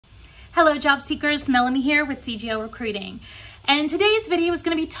Hello job seekers, Melanie here with CGL Recruiting. And today's video is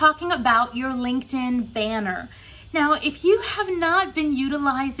going to be talking about your LinkedIn banner. Now, if you have not been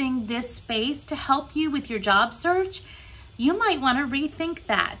utilizing this space to help you with your job search, you might want to rethink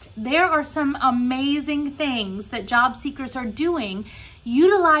that. There are some amazing things that job seekers are doing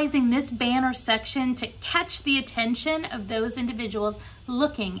utilizing this banner section to catch the attention of those individuals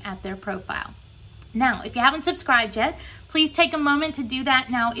looking at their profile. Now, if you haven't subscribed yet, please take a moment to do that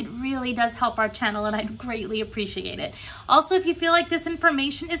now. It really does help our channel and I'd greatly appreciate it. Also, if you feel like this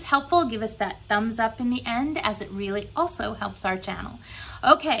information is helpful, give us that thumbs up in the end as it really also helps our channel.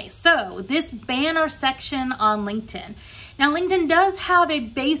 Okay, so this banner section on LinkedIn. Now, LinkedIn does have a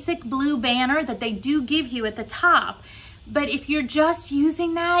basic blue banner that they do give you at the top. But if you're just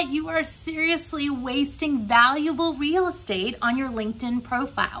using that, you are seriously wasting valuable real estate on your LinkedIn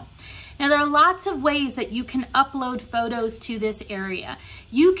profile. Now, there are lots of ways that you can upload photos to this area.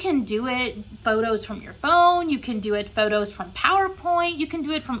 You can do it photos from your phone, you can do it photos from PowerPoint, you can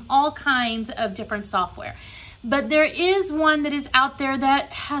do it from all kinds of different software. But there is one that is out there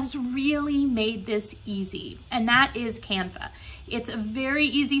that has really made this easy, and that is Canva. It's a very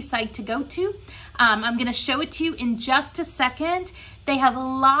easy site to go to. I'm gonna show it to you in just a second. They have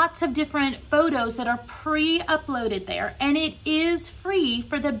lots of different photos that are pre-uploaded there, and it is free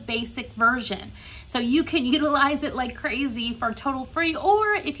for the basic version. So you can utilize it like crazy for total free,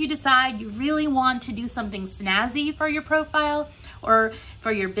 or if you decide you really want to do something snazzy for your profile or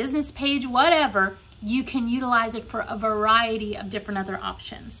for your business page, whatever, you can utilize it for a variety of different other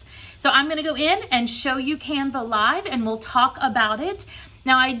options. So I'm gonna go in and show you Canva live and we'll talk about it.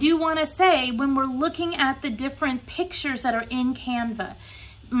 Now, I do wanna say, when we're looking at the different pictures that are in Canva,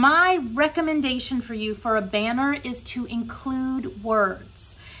 my recommendation for you for a banner is to include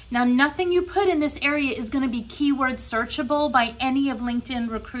words. Now, nothing you put in this area is gonna be keyword searchable by any of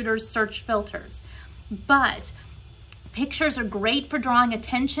LinkedIn Recruiter's search filters, but pictures are great for drawing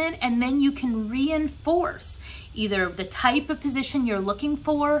attention, and then you can reinforce either the type of position you're looking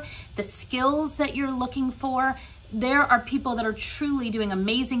for, the skills that you're looking for. There are people that are truly doing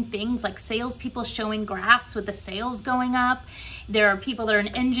amazing things, like salespeople showing graphs with the sales going up. There are people that are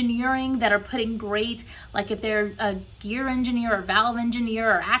in engineering that are putting great, like if they're a gear engineer or valve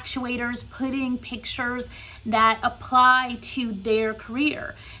engineer or actuators, putting pictures that apply to their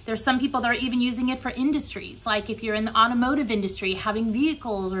career. There's some people that are even using it for industries, like if you're in the automotive industry, having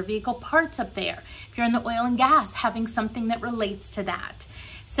vehicles or vehicle parts up there. If you're in the oil and gas, having something that relates to that.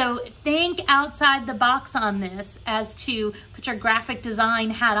 So think outside the box on this as to put your graphic design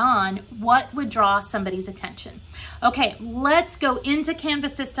hat on. What would draw somebody's attention? Okay, let's go into Canva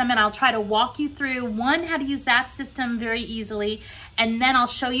system and I'll try to walk you through, one, how to use that system very easily, and then I'll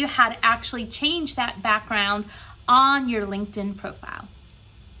show you how to actually change that background on your LinkedIn profile.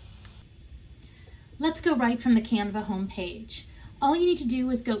 Let's go right from the Canva homepage. All you need to do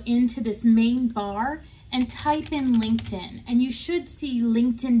is go into this main bar and type in LinkedIn, and you should see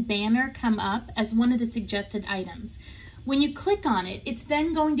LinkedIn banner come up as one of the suggested items. When you click on it, it's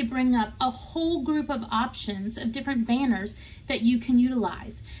then going to bring up a whole group of options of different banners that you can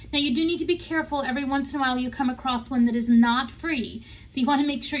utilize. Now, you do need to be careful. Every once in a while you come across one that is not free, so you want to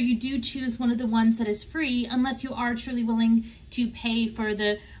make sure you do choose one of the ones that is free, unless you are truly willing to pay for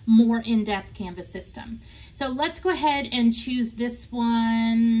the more in-depth Canva system. So let's go ahead and choose this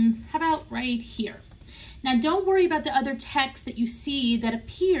one. How about right here? Now, don't worry about the other text that you see that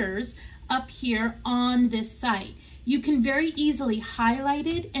appears up here on this site. You can very easily highlight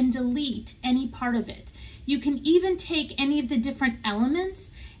it and delete any part of it. You can even take any of the different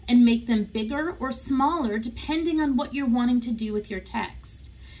elements and make them bigger or smaller depending on what you're wanting to do with your text.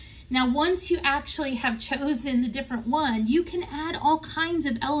 Now, once you actually have chosen the different one, you can add all kinds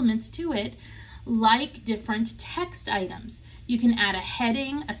of elements to it, like different text items. You can add a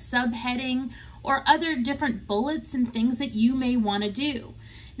heading, a subheading, or other different bullets and things that you may want to do.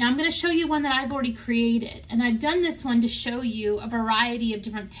 Now, I'm going to show you one that I've already created, and I've done this one to show you a variety of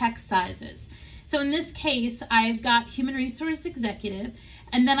different text sizes. So in this case, I've got Human Resource Executive,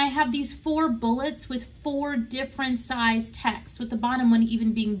 and then I have these 4 bullets with 4 different size texts, with the bottom one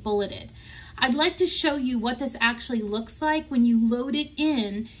even being bulleted. I'd like to show you what this actually looks like when you load it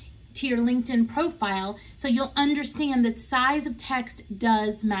in to your LinkedIn profile, so you'll understand that size of text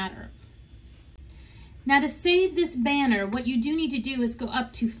does matter. Now, to save this banner, what you do need to do is go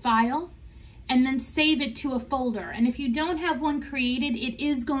up to File and then save it to a folder. And if you don't have one created, it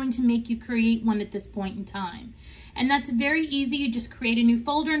is going to make you create one at this point in time. And that's very easy. You just create a new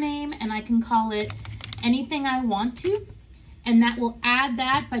folder name, and I can call it anything I want to, and that will add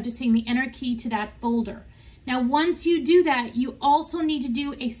that by just hitting the Enter key to that folder. Now, once you do that, you also need to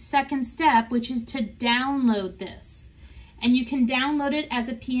do a second step, which is to download this. And you can download it as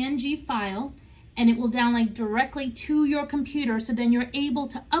a PNG file, and it will download directly to your computer, so then you're able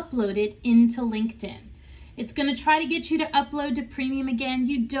to upload it into LinkedIn. It's going to try to get you to upload to premium again.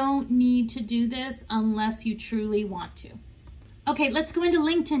 You don't need to do this unless you truly want to. Okay, let's go into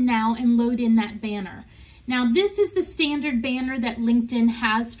LinkedIn now and load in that banner. Now, this is the standard banner that LinkedIn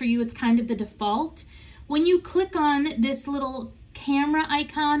has for you. It's kind of the default. When you click on this little camera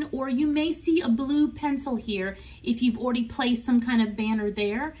icon, or you may see a blue pencil here if you've already placed some kind of banner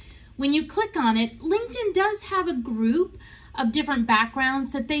there. When you click on it, LinkedIn does have a group of different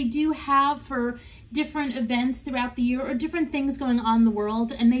backgrounds that they do have for different events throughout the year or different things going on in the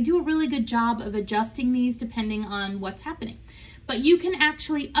world, and they do a really good job of adjusting these depending on what's happening. But you can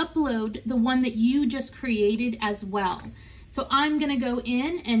actually upload the one that you just created as well. So I'm going to go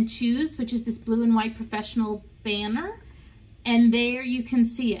in and choose, which is this blue and white professional banner, and there you can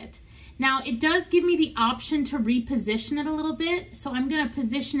see it. Now, it does give me the option to reposition it a little bit, so I'm going to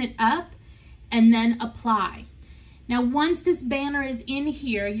position it up and then apply. Now, once this banner is in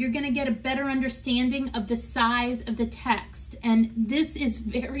here, you're going to get a better understanding of the size of the text, and this is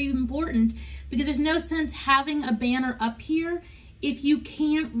very important because there's no sense having a banner up here if you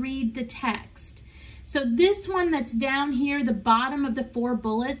can't read the text. So this one that's down here, the bottom of the 4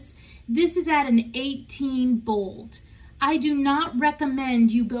 bullets, this is at an 18 bold. I do not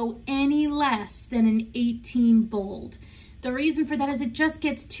recommend you go any less than an 18 bold. The reason for that is it just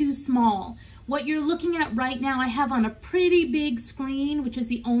gets too small. What you're looking at right now, I have on a pretty big screen, which is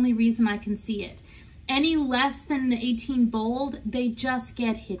the only reason I can see it. Any less than the 18 bold, they just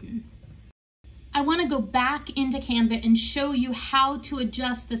get hidden. I want to go back into Canva and show you how to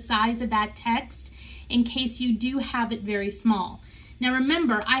adjust the size of that text in case you do have it very small. Now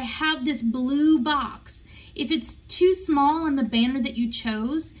remember, I have this blue box. If it's too small on the banner that you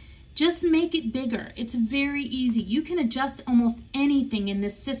chose, just make it bigger. It's very easy. You can adjust almost anything in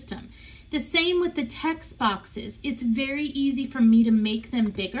this system. The same with the text boxes. It's very easy for me to make them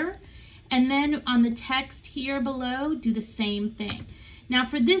bigger. And then on the text here below, do the same thing. Now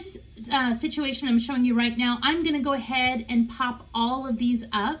for this situation I'm showing you right now, I'm going to go ahead and pop all of these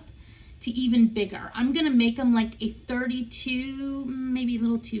up to even bigger. I'm going to make them like a 32, maybe a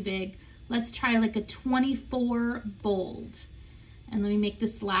little too big. Let's try like a 24 bold. And let me make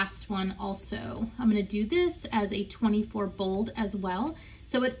this last one also. I'm going to do this as a 24 bold as well,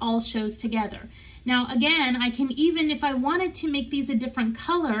 so it all shows together. Now again, I can even, if I wanted to make these a different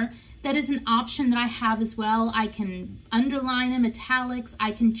color, that is an option that I have as well. I can underline them, italics,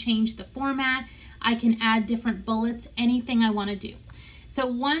 I can change the format, I can add different bullets, anything I want to do. So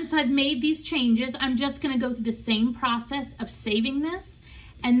once I've made these changes, I'm just going to go through the same process of saving this.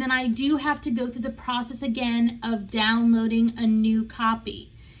 And then I do have to go through the process again of downloading a new copy.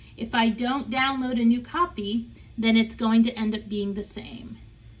 If I don't download a new copy, then it's going to end up being the same.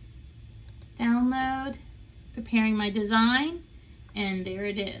 Download, preparing my design, and there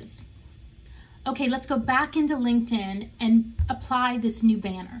it is. Okay, let's go back into LinkedIn and apply this new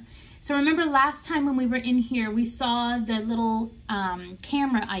banner. So remember last time when we were in here, we saw the little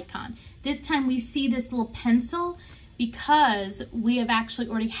camera icon. This time we see this little pencil because we have actually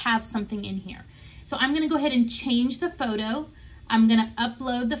already have something in here. So I'm gonna go ahead and change the photo. I'm gonna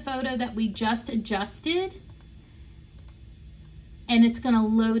upload the photo that we just adjusted, and it's gonna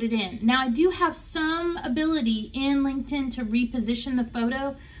load it in. Now I do have some ability in LinkedIn to reposition the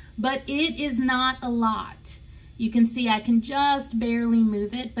photo, but it is not a lot. You can see I can just barely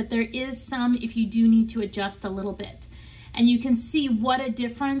move it, but there is some if you do need to adjust a little bit. And you can see what a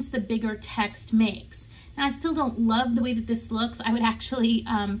difference the bigger text makes. Now I still don't love the way that this looks. I would actually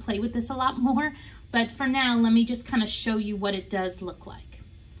play with this a lot more, but for now, let me just kind of show you what it does look like.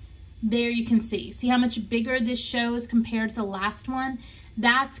 There you can see how much bigger this shows compared to the last one?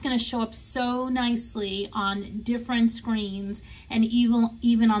 That's gonna show up so nicely on different screens and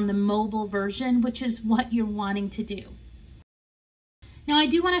even on the mobile version, which is what you're wanting to do. Now I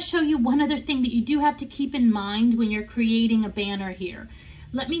do wanna show you one other thing that you do have to keep in mind when you're creating a banner here.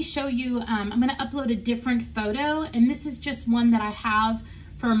 Let me show you, I'm gonna upload a different photo, and this is just one that I have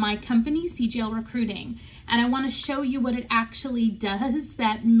for my company, CGL Recruiting. And I wanna show you what it actually does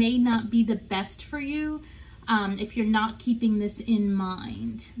that may not be the best for you if you're not keeping this in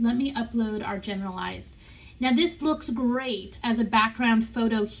mind. Let me upload our generalized. Now this looks great as a background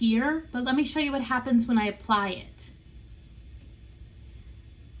photo here, but let me show you what happens when I apply it.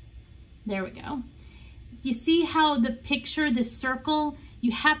 There we go. You see how the picture, this circle,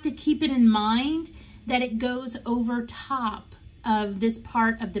 you have to keep it in mind that it goes over top of this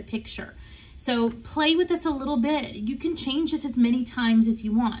part of the picture. So play with this a little bit. You can change this as many times as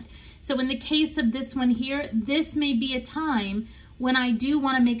you want. So in the case of this one here, this may be a time when I do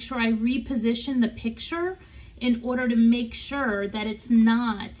want to make sure I reposition the picture in order to make sure that it's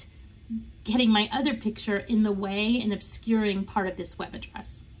not getting my other picture in the way and obscuring part of this web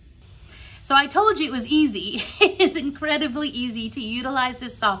address. So I told you it was easy. It is incredibly easy to utilize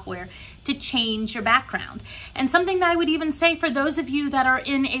this software to change your background. And something that I would even say for those of you that are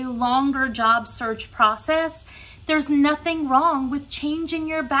in a longer job search process, there's nothing wrong with changing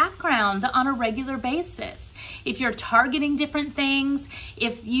your background on a regular basis. If you're targeting different things,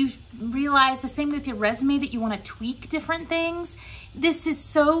 if you realize the same with your resume that you want to tweak different things, this is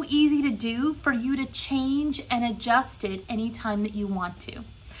so easy to do for you to change and adjust it anytime that you want to.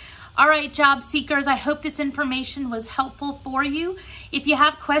 All right, job seekers, I hope this information was helpful for you. If you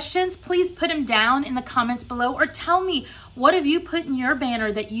have questions, please put them down in the comments below, or tell me, what have you put in your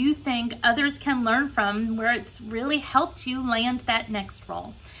banner that you think others can learn from, where it's really helped you land that next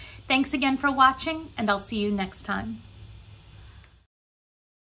role. Thanks again for watching, and I'll see you next time.